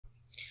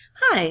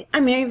Hi,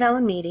 I'm Mary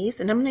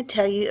Valamides, and I'm going to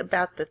tell you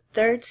about the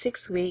third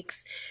 6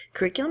 weeks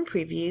curriculum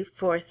preview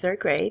for 3rd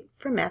grade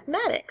for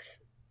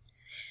mathematics.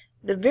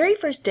 The very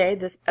first day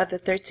of the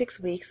third 6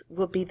 weeks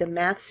will be the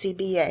Math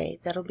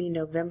CBA. That'll be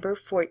November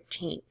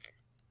 14th.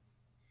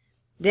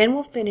 Then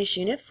we'll finish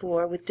Unit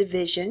 4 with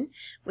division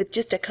with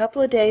just a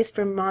couple of days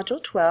for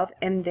Module 12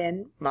 and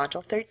then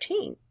Module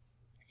 13.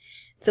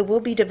 So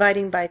we'll be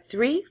dividing by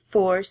 3,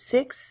 4,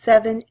 6,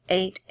 7,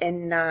 8,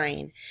 and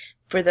 9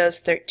 for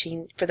those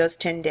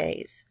 10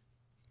 days.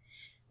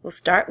 We'll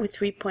start with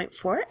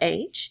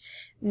 3.4H.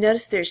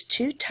 Notice there's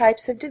two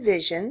types of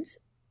divisions.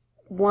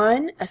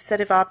 One, a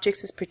set of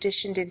objects is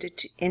partitioned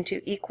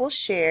into equal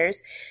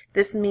shares.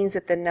 This means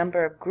that the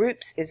number of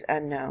groups is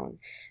unknown.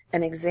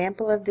 An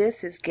example of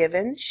this is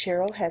given.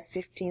 Cheryl has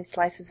 15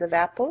 slices of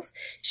apples.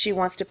 She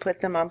wants to put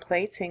them on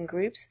plates in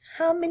groups.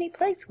 How many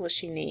plates will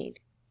she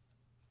need?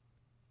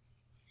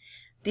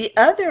 The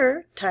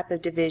other type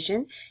of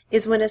division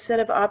is when a set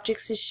of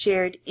objects is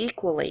shared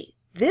equally.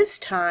 This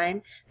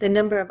time, the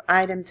number of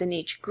items in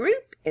each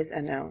group is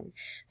unknown.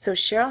 So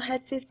Cheryl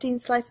had 15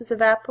 slices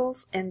of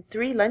apples and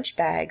 3 lunch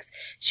bags.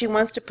 She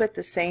wants to put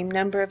the same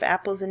number of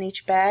apples in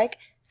each bag.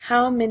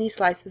 How many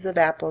slices of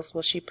apples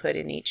will she put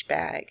in each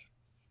bag?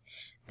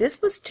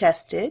 This was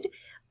tested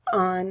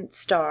on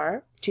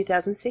STAR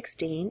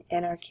 2016,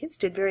 and our kids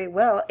did very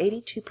well,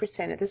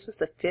 82%. This was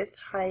the 5th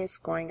highest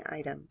scoring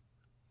item.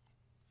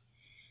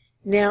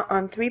 Now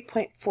on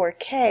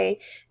 3.4K,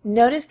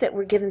 notice that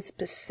we're given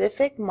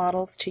specific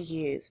models to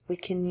use. We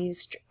can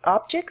use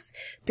objects,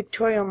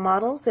 pictorial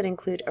models that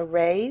include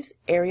arrays,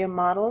 area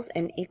models,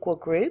 and equal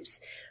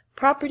groups,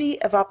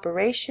 property of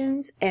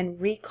operations,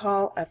 and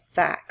recall of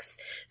facts.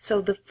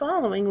 So the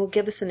following will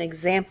give us an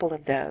example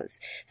of those.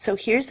 So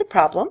here's the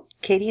problem.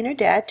 Katie and her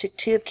dad took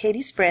 2 of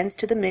Katie's friends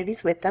to the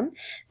movies with them.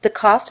 The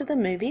cost of the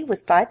movie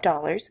was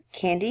 $5.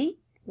 Candy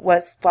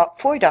was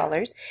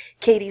 $4.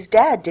 Katie's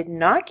dad did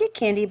not get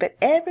candy, but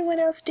everyone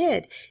else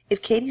did.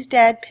 If Katie's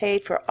dad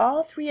paid for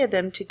all 3 of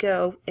them to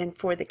go and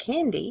for the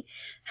candy,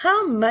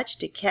 how much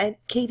did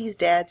Katie's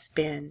dad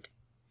spend?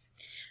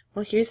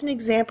 Well, here's an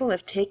example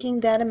of taking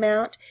that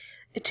amount,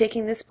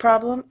 taking this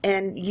problem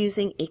and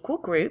using equal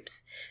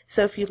groups.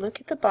 So if you look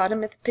at the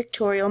bottom of the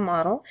pictorial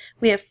model,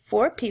 we have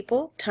 4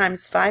 people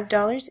times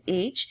 $5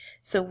 each.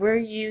 So we're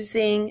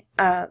using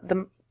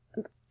the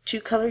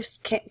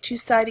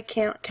two-sided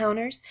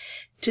counters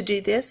to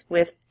do this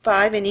with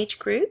 5 in each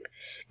group.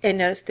 And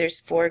notice there's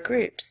 4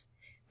 groups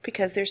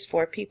because there's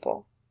 4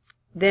 people.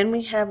 Then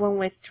we have one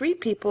with 3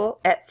 people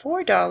at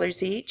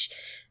 $4 each.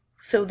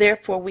 So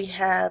therefore we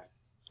have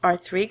our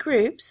 3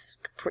 groups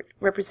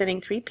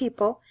representing 3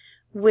 people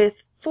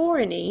with 4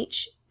 in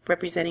each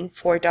representing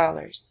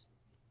 $4.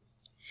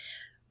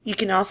 You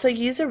can also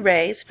use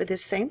arrays for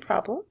this same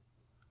problem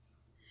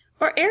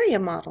or area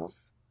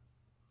models.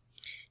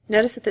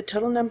 Notice that the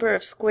total number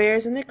of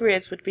squares in the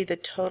grids would be the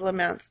total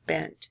amount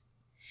spent.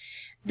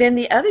 Then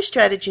the other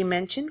strategy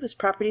mentioned was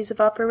properties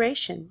of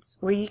operations,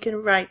 where you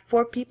can write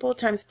 4 people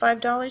times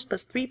 $5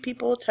 plus 3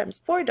 people times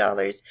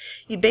 $4.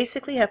 You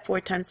basically have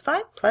 4 times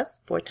 5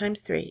 plus 4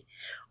 times 3.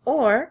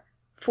 Or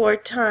 4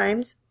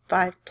 times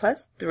 5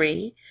 plus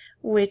 3,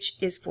 which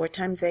is 4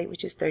 times 8,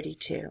 which is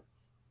 32.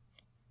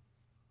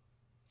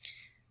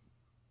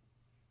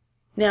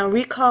 Now,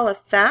 recall of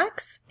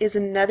facts is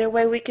another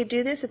way we could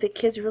do this. If the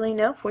kids really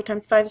know 4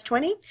 times 5 is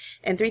 20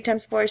 and 3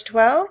 times 4 is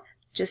 12,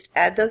 just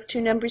add those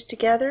 2 numbers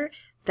together.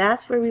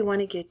 That's where we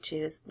want to get to,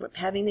 is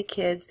having the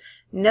kids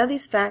know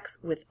these facts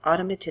with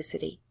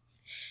automaticity.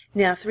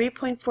 Now,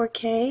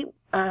 3.4K,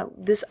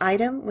 this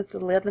item was the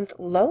 11th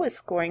lowest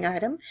scoring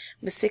item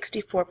with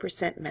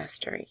 64%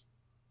 mastery.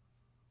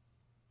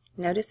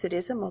 Notice it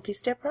is a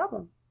multi-step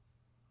problem.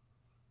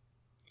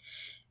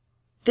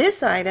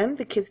 This item,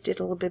 the kids did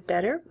a little bit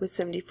better with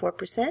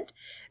 74%.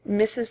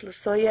 Mrs.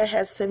 Lasoya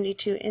has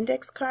 72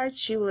 index cards.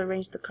 She will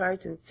arrange the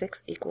cards in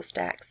 6 equal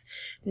stacks.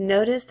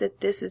 Notice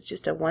that this is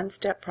just a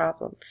one-step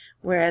problem,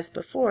 whereas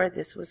before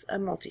this was a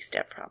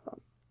multi-step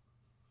problem.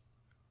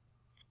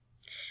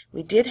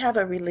 We did have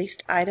a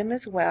released item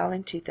as well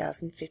in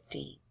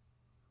 2015.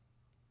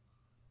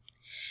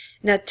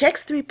 Now,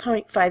 text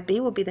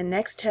 3.5b will be the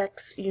next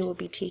text you will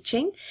be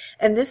teaching,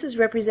 and this is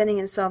representing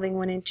and solving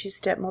 1- and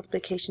 2-step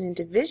multiplication and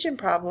division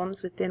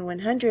problems within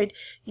 100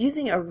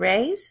 using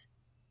arrays,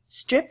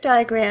 strip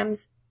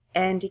diagrams,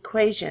 and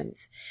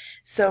equations.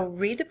 So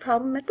read the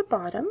problem at the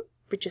bottom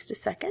for just a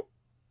second.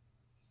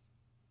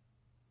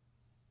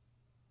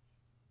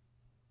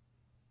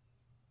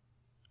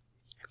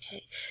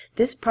 Okay,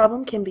 this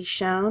problem can be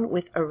shown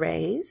with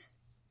arrays.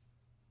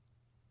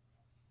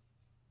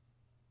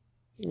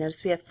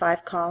 Notice we have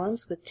 5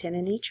 columns with 10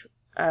 in each.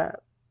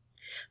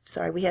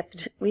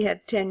 We have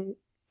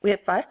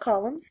 5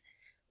 columns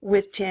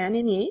with 10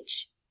 in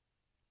each.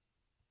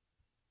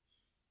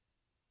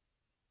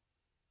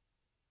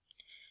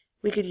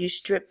 We could use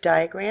strip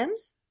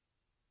diagrams.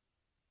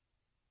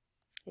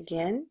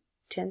 Again,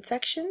 10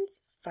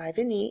 sections, 5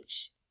 in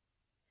each.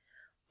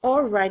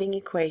 Or writing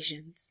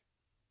equations.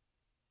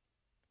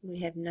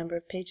 We have number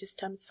of pages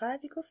times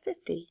 5 equals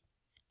 50.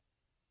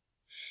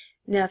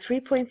 Now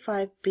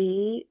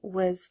 3.5b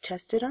was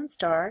tested on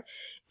STAR.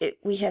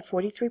 We had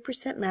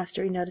 43%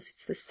 mastery. Notice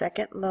it's the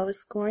second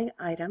lowest scoring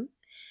item.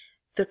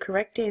 The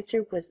correct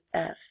answer was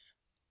F.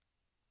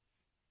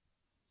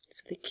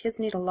 So the kids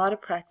need a lot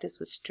of practice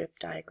with strip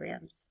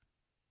diagrams.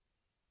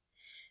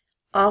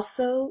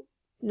 Also,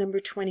 number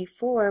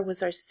 24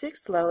 was our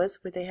sixth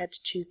lowest, where they had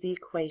to choose the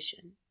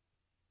equation.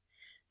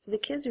 So the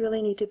kids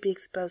really need to be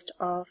exposed to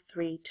all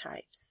three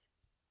types.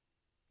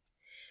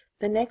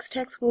 The next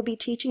text we'll be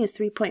teaching is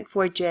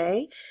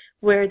 3.4J,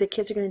 where the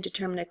kids are going to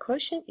determine a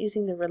quotient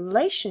using the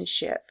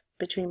relationship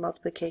between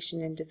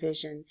multiplication and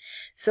division.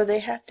 So they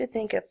have to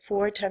think of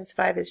 4 times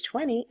 5 is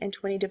 20, and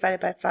 20 divided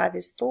by 5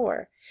 is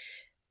 4.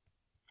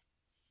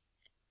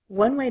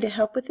 One way to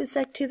help with this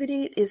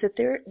activity is that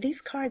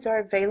these cards are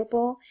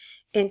available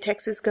in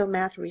Texas Go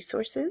Math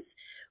Resources,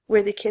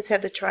 where the kids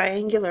have the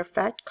triangular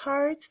fact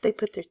cards. They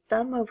put their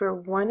thumb over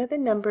one of the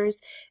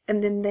numbers,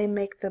 and then they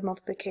make the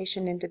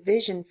multiplication and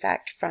division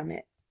fact from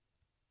it.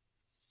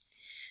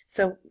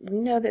 So we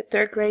know that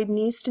third grade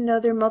needs to know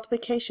their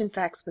multiplication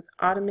facts with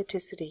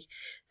automaticity.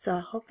 So I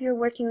hope you're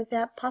working with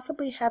that,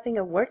 possibly having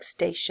a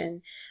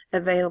workstation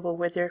available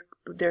where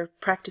they're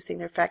practicing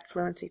their fact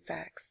fluency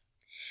facts.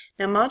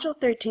 Now, Module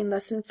 13,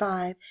 Lesson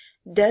 5,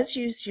 does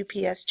use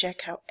UPS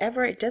check.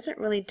 However, it doesn't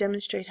really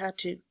demonstrate how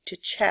to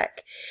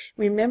check.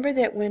 Remember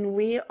that when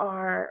we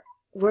are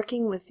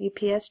working with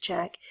UPS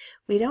check,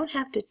 we don't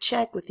have to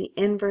check with the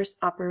inverse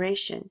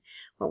operation.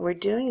 What we're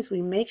doing is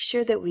we make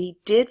sure that we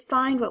did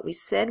find what we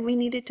said we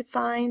needed to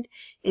find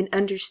and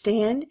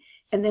understand,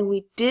 and then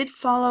we did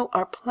follow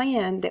our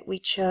plan that we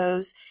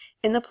chose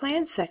in the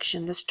plan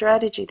section, the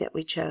strategy that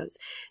we chose.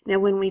 Now,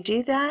 when we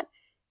do that,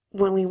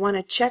 when we want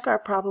to check our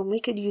problem, we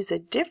could use a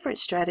different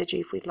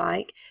strategy if we'd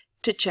like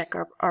to check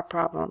our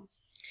problem.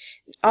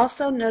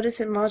 Also,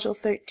 notice in Module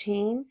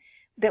 13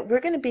 that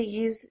we're going to be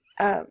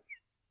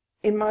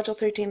in Module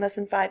 13,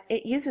 Lesson 5,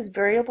 it uses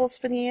variables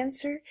for the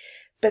answer,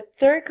 but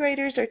third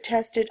graders are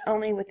tested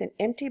only with an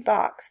empty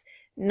box,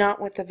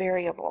 not with a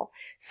variable.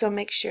 So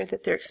make sure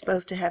that they're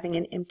exposed to having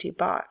an empty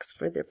box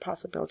for their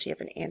possibility of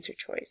an answer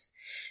choice.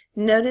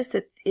 Notice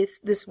that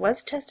this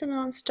was tested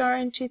on STAR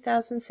in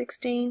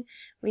 2016.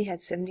 We had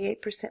 78%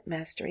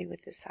 mastery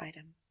with this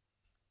item.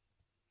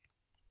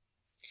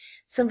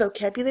 Some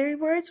vocabulary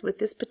words with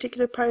this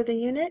particular part of the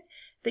unit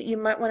that you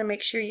might want to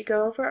make sure you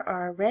go over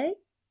are array,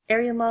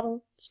 area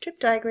model, strip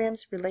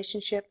diagrams,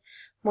 relationship,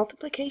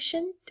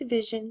 multiplication,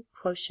 division,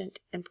 quotient,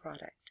 and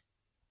product.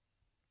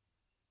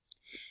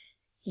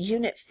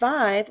 Unit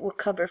 5 will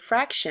cover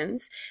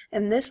fractions,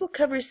 and this will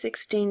cover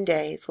 16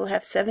 days. We'll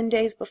have 7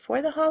 days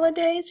before the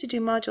holidays to do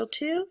Module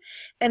 2,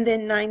 and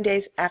then 9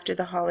 days after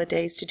the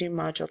holidays to do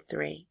Module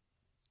 3.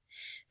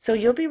 So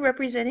you'll be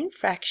representing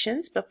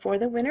fractions before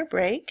the winter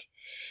break,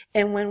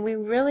 and when we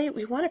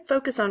want to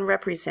focus on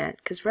represent,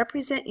 because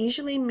represent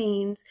usually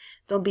means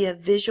there'll be a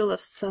visual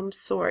of some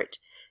sort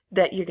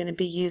that you're going to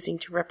be using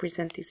to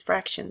represent these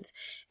fractions.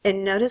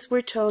 And notice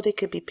we're told it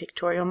could be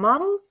pictorial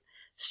models,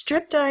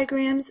 strip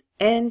diagrams,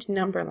 and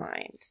number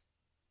lines.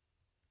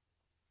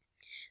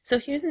 So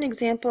here's an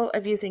example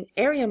of using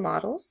area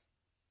models,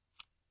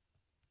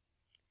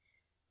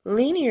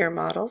 linear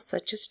models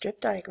such as strip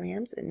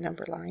diagrams and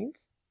number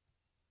lines,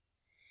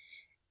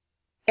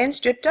 and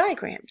strip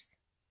diagrams,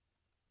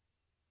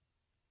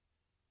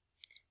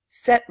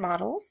 set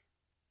models.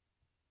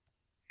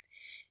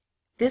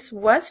 This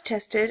was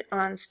tested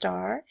on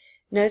STAR.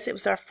 Notice it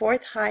was our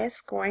 4th highest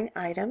scoring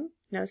item.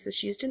 Notice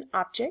this used an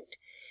object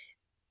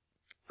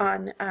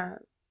on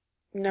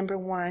number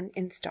 1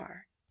 in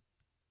STAR.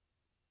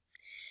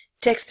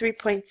 Text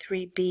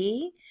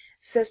 3.3b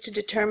says to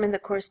determine the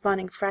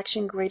corresponding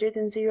fraction greater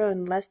than 0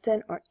 and less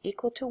than or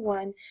equal to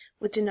 1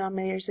 with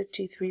denominators of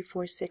 2, 3,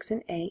 4, 6,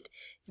 and 8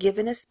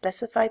 given a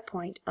specified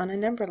point on a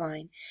number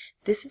line.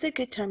 This is a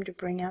good time to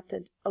bring out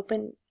the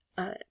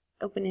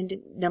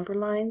open-ended number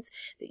lines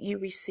that you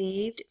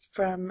received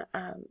from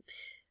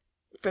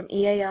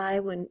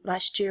EAI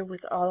last year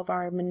with all of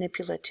our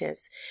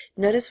manipulatives.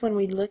 Notice when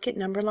we look at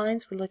number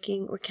lines, we're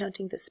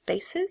counting the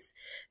spaces,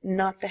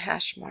 not the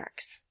hash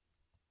marks.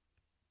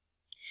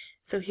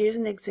 So here's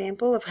an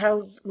example of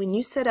how when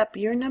you set up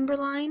your number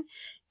line,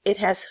 it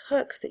has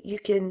hooks that you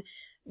can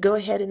go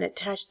ahead and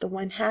attach the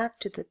 1/2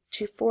 to the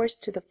 2/4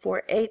 to the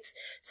 4/8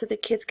 so the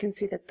kids can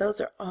see that those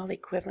are all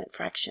equivalent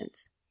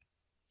fractions.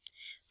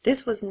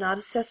 This was not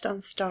assessed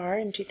on STAR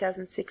in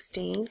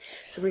 2016,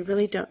 so we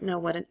really don't know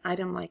what an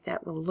item like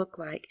that will look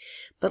like.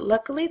 But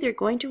luckily, they're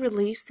going to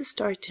release the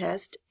STAR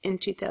test in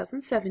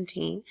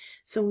 2017,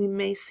 so we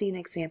may see an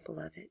example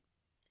of it.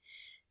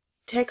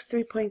 Text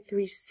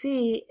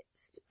 3.3c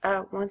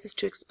wants us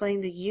to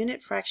explain the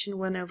unit fraction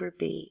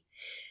 1/b.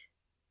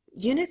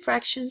 Unit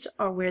fractions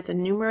are where the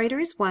numerator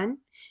is 1,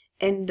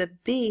 and the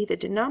b, the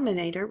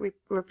denominator,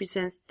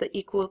 represents the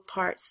equal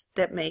parts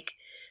that make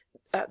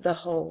the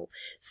whole.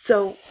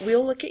 So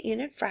we'll look at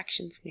unit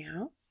fractions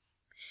now.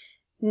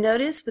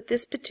 Notice with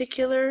this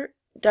particular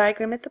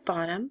diagram at the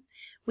bottom,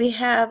 we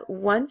have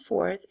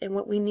 1/4, and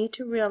what we need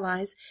to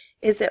realize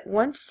is that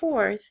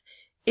 1/4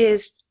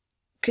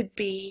 could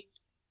be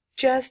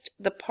just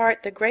the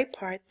part, the gray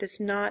part, that's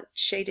not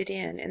shaded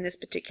in this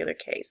particular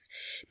case,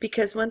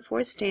 because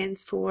 1/4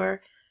 stands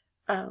for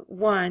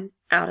 1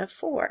 out of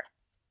 4.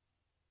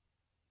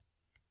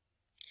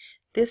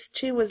 This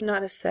too was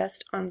not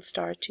assessed on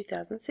STAR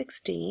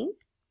 2016.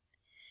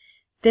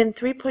 Then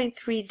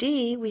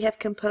 3.3d, we have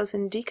compose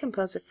and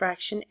decompose a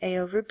fraction a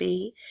over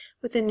b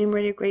with a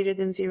numerator greater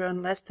than 0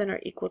 and less than or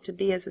equal to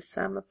b as a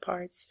sum of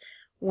parts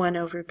 1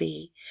 over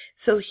b.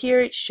 So here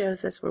it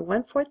shows us where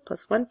 1/4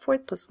 plus 1/4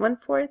 plus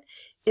 1/4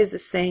 is the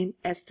same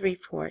as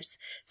 3/4.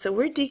 So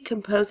we're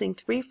decomposing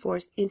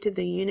 3/4 into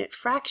the unit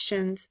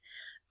fractions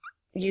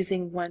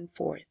using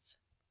 1/4.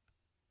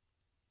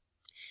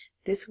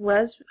 This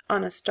was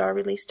on a STAR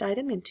released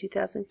item in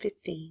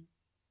 2015.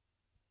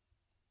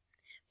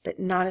 but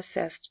not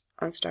assessed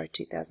on STAR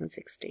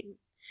 2016.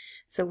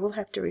 So we'll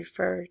have to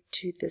refer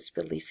to this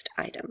released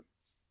item.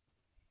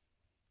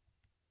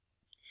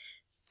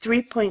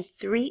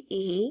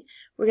 3.3e,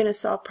 we're going to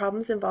solve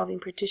problems involving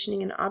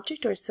partitioning an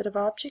object or a set of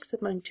objects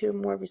among 2 or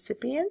more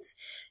recipients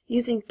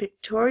using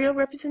pictorial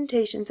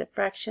representations of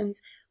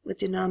fractions with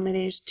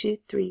denominators 2,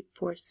 3,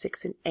 4,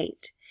 6, and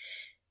 8.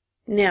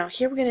 Now,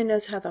 here we're going to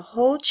notice how the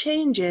whole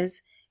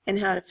changes and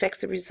how it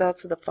affects the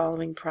results of the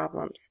following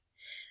problems.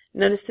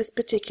 Notice this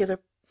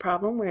particular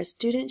problem where a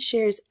student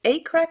shares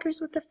 8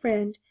 crackers with a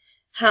friend.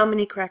 How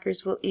many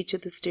crackers will each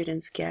of the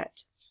students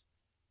get?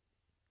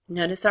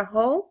 Notice our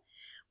whole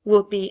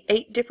will be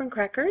 8 different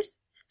crackers,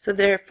 so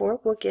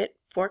therefore we'll get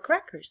 4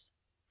 crackers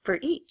for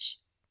each.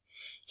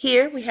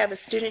 Here we have a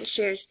student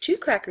shares 2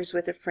 crackers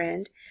with a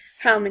friend.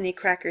 How many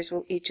crackers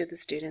will each of the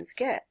students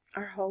get?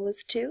 Our whole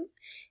is 2,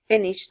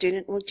 and each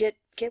student will get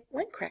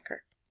 1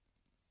 cracker.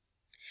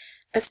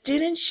 A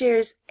student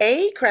shares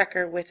a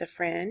cracker with a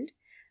friend.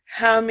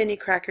 How many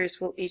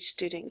crackers will each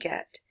student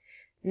get?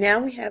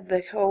 Now we have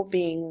the whole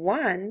being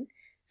 1,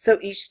 so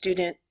each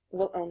student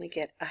will only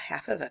get a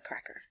half of a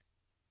cracker.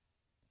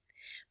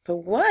 But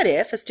what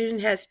if a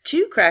student has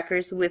 2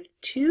 crackers with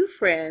 2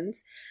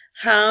 friends?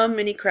 How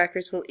many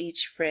crackers will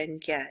each friend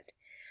get?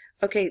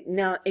 Okay,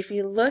 now if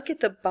you look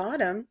at the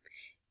bottom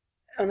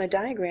on the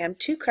diagram,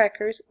 2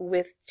 crackers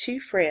with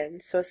 2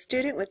 friends. So a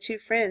student with 2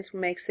 friends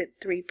makes it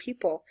 3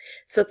 people.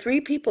 So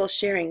 3 people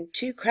sharing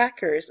 2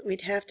 crackers,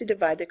 we'd have to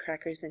divide the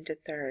crackers into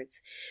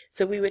thirds.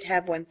 So we would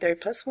have 1/3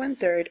 plus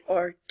 1/3,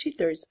 or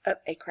 2/3 of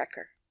a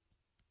cracker.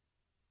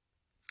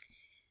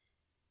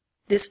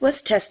 This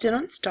was tested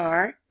on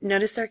STAR.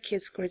 Notice our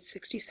kids scored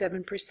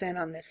 67%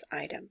 on this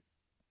item.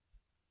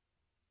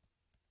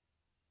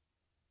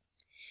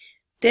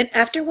 Then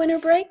after winter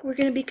break, we're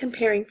going to be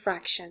comparing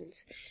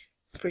fractions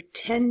for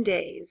 10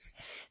 days.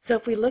 So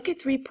if we look at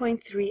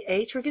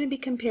 3.3h, we're going to be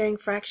comparing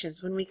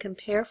fractions. When we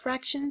compare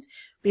fractions,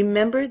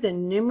 remember the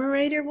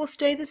numerator will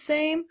stay the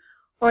same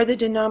or the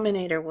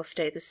denominator will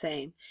stay the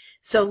same.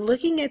 So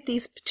looking at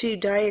these 2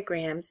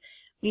 diagrams,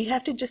 you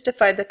have to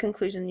justify the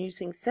conclusion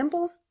using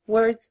symbols,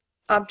 words,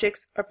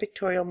 objects, or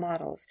pictorial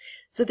models.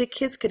 So the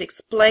kids could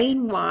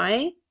explain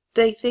why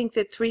they think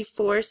that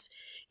 3/4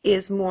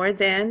 is more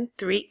than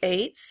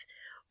 3/8,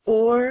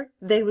 or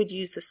they would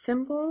use the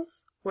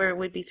symbols where it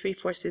would be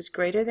 3/4 is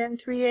greater than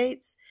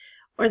 3/8,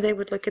 or they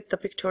would look at the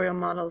pictorial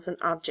models and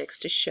objects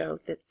to show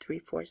that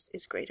 3/4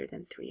 is greater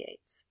than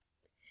 3/8.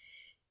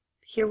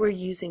 Here we're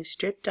using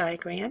strip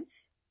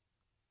diagrams.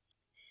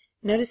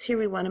 Notice here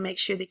we want to make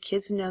sure the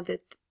kids know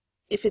that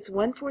if it's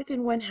 1/4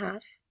 and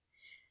 1/2,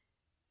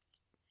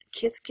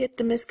 kids get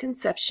the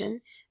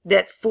misconception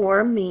that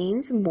 4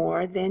 means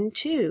more than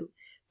 2,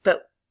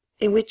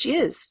 which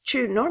is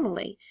true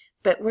normally,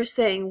 but we're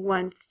saying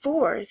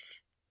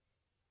 1/4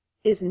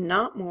 is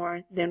not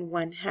more than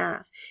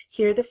 1/2.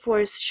 Here the 4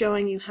 is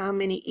showing you how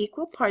many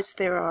equal parts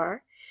there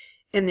are,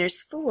 and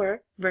there's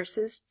 4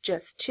 versus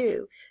just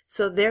 2.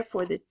 So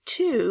therefore the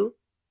 2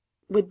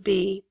 would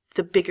be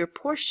the bigger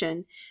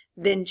portion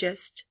than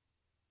just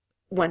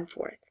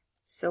 1/4.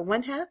 So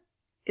 1/2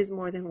 is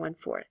more than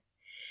 1/4.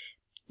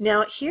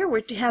 Now here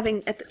we're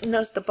having,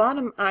 notice the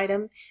bottom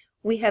item,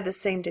 we have the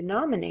same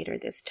denominator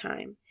this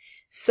time.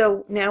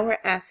 So now we're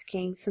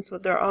asking, since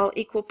they're all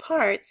equal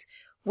parts,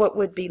 what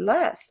would be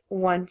less,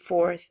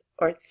 1/4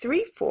 or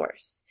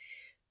 3/4?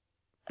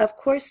 Of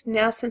course,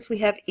 now since we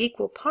have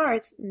equal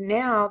parts,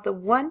 now the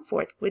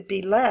 1/4 would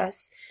be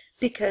less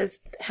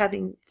because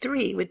having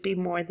 3 would be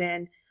more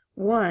than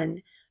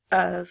 1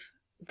 of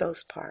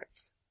those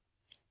parts.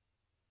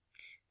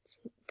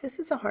 This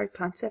is a hard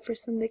concept for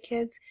some of the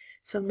kids,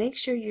 so make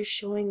sure you're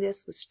showing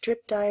this with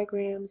strip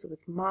diagrams,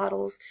 with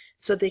models,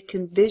 so they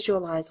can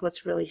visualize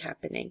what's really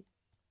happening.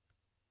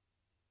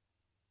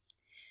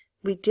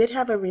 We did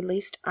have a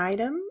released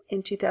item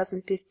in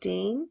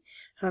 2015,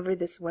 however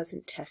this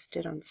wasn't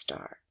tested on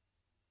STAR.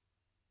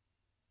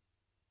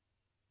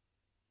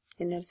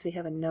 And notice we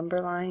have a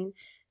number line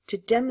to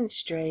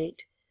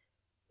demonstrate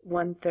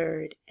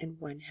 1/3 and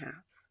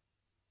 1/2.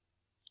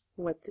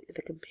 What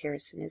the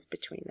comparison is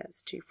between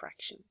those 2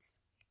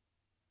 fractions.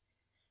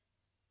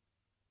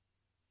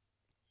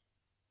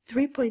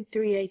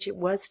 3.3h, it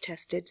was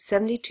tested,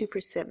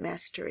 72%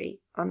 mastery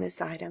on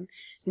this item.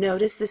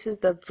 Notice this is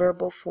the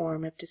verbal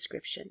form of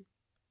description.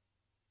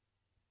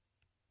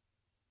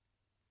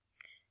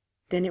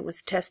 Then it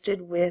was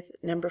tested with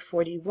number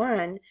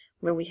 41,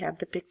 where we have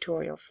the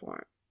pictorial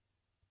form.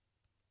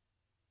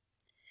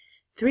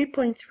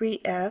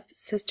 3.3f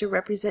says to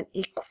represent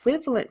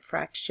equivalent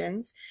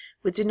fractions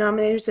with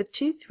denominators of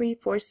 2, 3,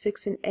 4,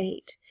 6, and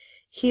 8.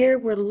 Here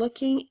we're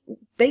looking,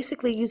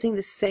 basically using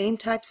the same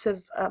types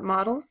of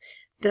models,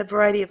 the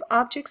variety of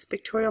objects,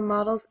 pictorial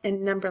models,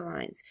 and number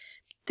lines.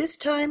 This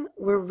time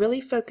we're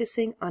really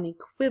focusing on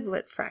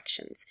equivalent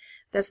fractions.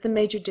 That's the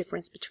major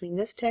difference between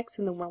this text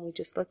and the one we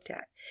just looked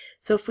at.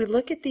 So if we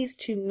look at these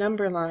two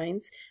number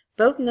lines,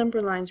 both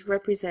number lines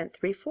represent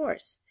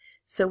 3/4.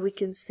 So we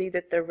can see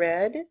that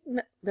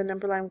the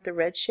number line with the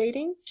red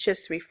shading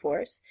shows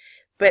 3/4.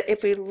 But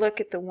if we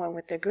look at the one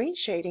with the green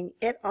shading,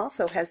 it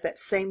also has that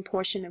same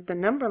portion of the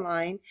number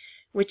line,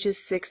 which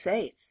is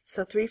 6/8.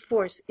 So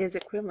 3/4 is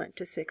equivalent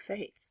to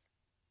 6/8.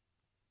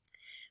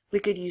 We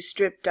could use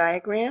strip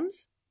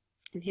diagrams.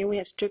 And here we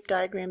have strip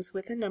diagrams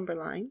with a number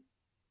line.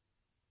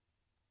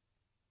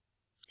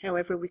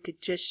 However, we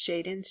could just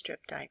shade in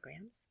strip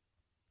diagrams.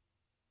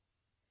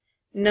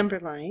 Number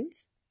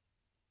lines.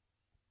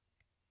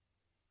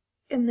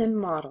 And then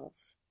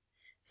models.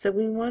 So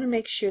we want to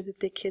make sure that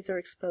the kids are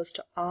exposed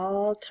to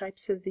all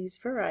types of these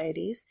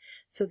varieties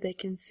so they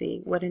can see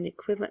what an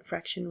equivalent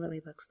fraction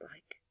really looks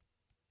like.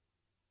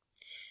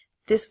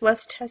 This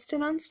was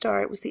tested on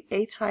STAR. It was the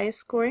 8th highest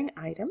scoring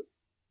item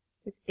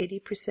with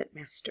 80%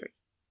 mastery.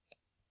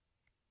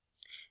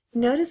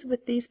 Notice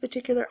with these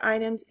particular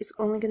items, it's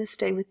only going to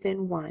stay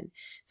within 1,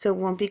 so it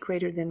won't be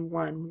greater than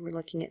 1 when we're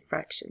looking at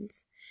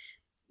fractions.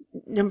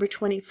 Number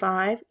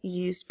 25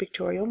 used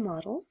pictorial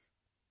models.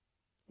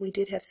 We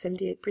did have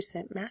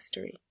 78%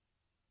 mastery.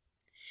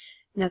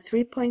 Now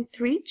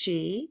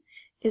 3.3G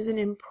is an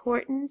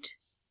important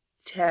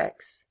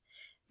text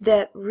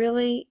that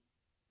really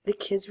the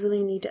kids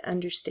really need to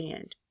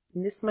understand.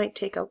 And this might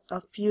take a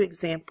few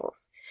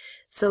examples.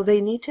 So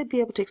they need to be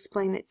able to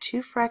explain that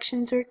two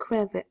fractions are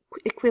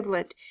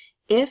equivalent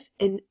if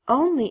and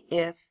only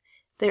if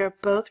they are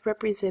both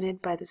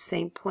represented by the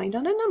same point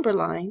on a number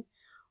line,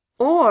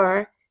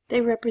 or they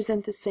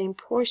represent the same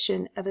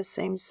portion of a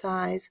same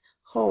size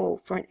whole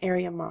for an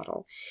area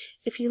model.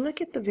 If you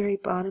look at the very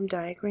bottom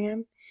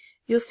diagram,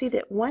 you'll see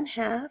that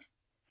 1/2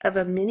 of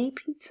a mini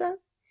pizza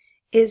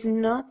is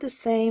not the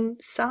same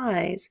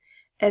size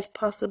as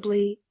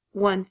possibly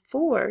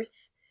 1/4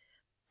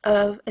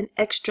 of an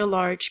extra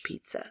large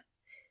pizza.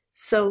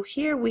 So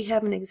here we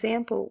have an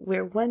example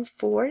where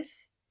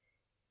 1/4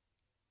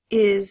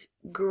 is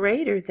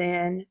greater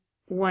than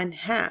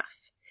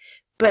 1/2.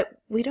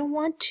 But we don't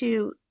want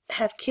to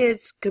have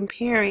kids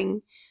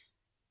comparing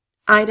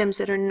items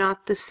that are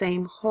not the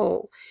same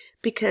whole,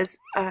 because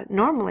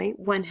normally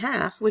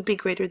 1/2 would be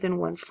greater than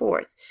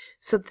 1/4.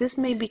 So this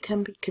may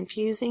become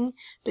confusing,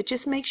 but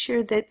just make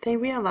sure that they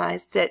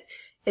realize that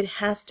it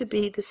has to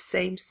be the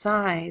same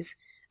size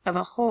of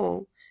a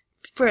whole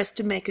for us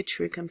to make a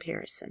true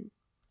comparison.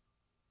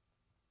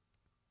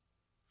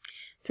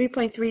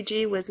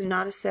 3.3G was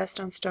not assessed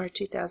on STAR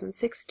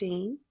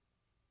 2016,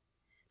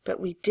 but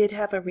we did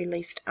have a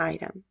released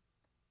item.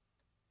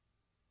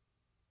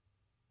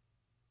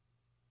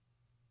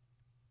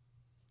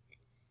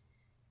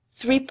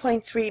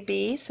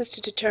 (3.3b) says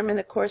to determine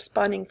the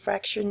corresponding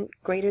fraction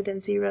greater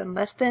than 0 and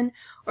less than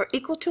or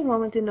equal to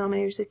 1 with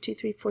denominators of 2,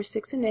 3, 4,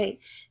 6, and 8,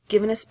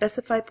 given a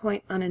specified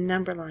point on a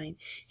number line.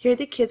 Here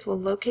the kids will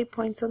locate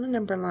points on the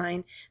number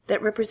line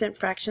that represent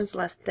fractions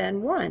less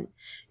than 1.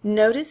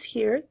 Notice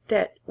here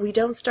that we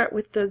don't start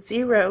with the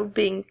 0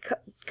 being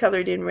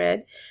colored in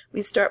red.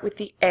 We start with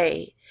the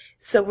A.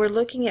 So we're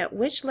looking at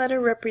which letter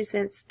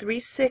represents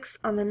 3/6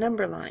 on the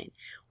number line.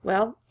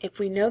 Well, if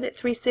we know that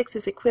 3/6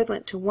 is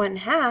equivalent to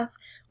 1/2,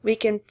 we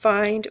can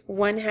find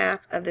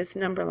 1/2 of this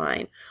number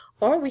line.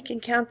 Or we can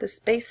count the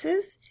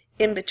spaces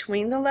in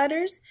between the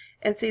letters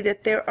and see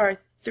that there are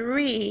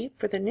 3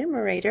 for the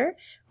numerator,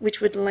 which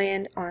would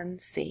land on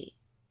C.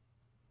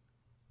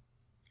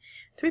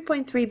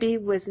 3.3b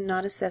was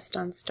not assessed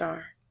on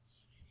STAR.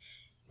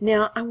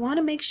 Now, I want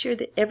to make sure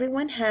that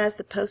everyone has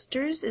the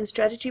posters and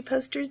strategy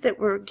posters that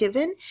were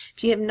given.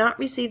 If you have not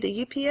received the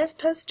UPS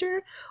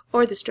poster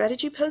or the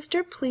strategy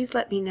poster, please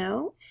let me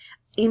know.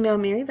 Email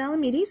Mary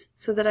Valamides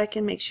so that I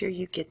can make sure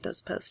you get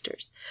those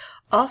posters.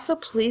 Also,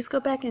 please go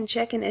back and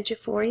check in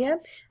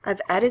Eduphoria.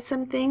 I've added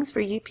some things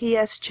for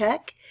UPS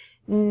check.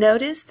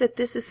 Notice that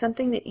this is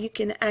something that you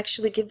can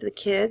actually give the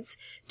kids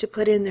to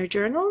put in their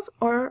journals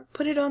or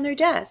put it on their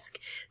desk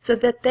so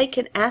that they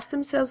can ask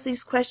themselves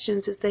these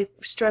questions as they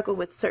struggle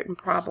with certain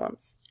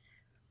problems.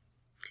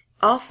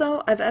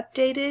 Also, I've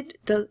updated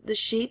the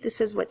sheet that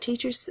says what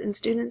teachers and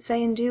students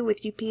say and do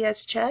with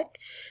UPS check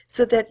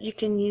so that you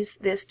can use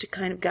this to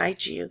kind of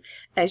guide you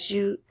as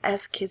you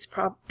ask kids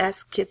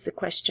the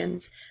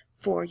questions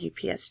for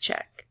UPS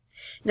check.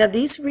 Now,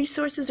 these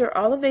resources are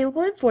all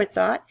available in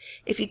Forethought.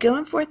 If you go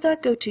in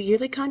Forethought, go to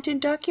Yearly Content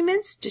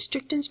Documents,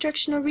 District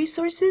Instructional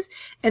Resources,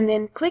 and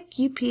then click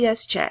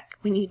UPS Check.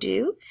 When you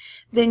do,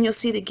 then you'll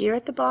see the gear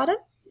at the bottom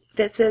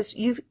that says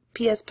UPS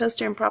PPS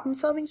poster and problem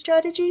solving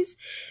strategies.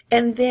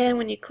 And then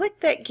when you click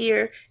that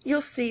gear,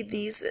 you'll see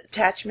these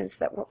attachments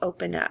that will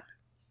open up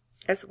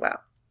as well.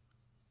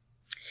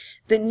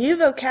 The new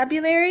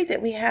vocabulary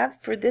that we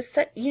have for this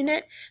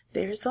unit,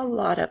 there's a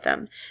lot of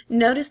them.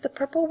 Notice the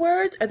purple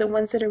words are the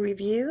ones that are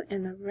review,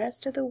 and the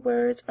rest of the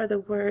words are the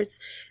words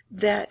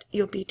that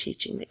you'll be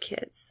teaching the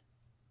kids.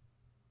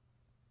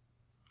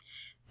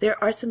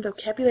 There are some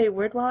vocabulary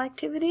word wall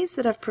activities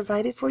that I've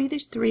provided for you.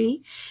 There's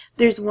 3.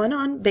 There's one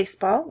on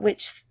baseball,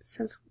 which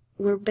since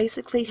we're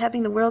basically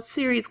having the World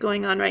Series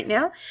going on right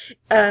now,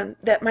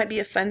 that might be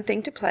a fun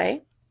thing to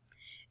play.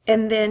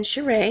 And then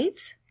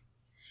charades.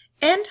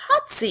 And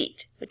hot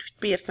seat, which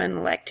would be a fun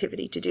little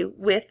activity to do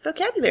with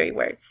vocabulary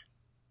words.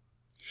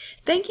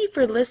 Thank you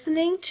for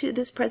listening to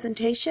this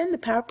presentation. The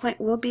PowerPoint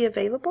will be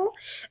available.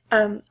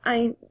 Call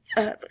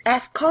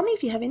me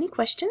if you have any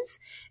questions.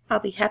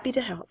 I'll be happy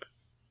to help.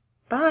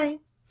 Bye.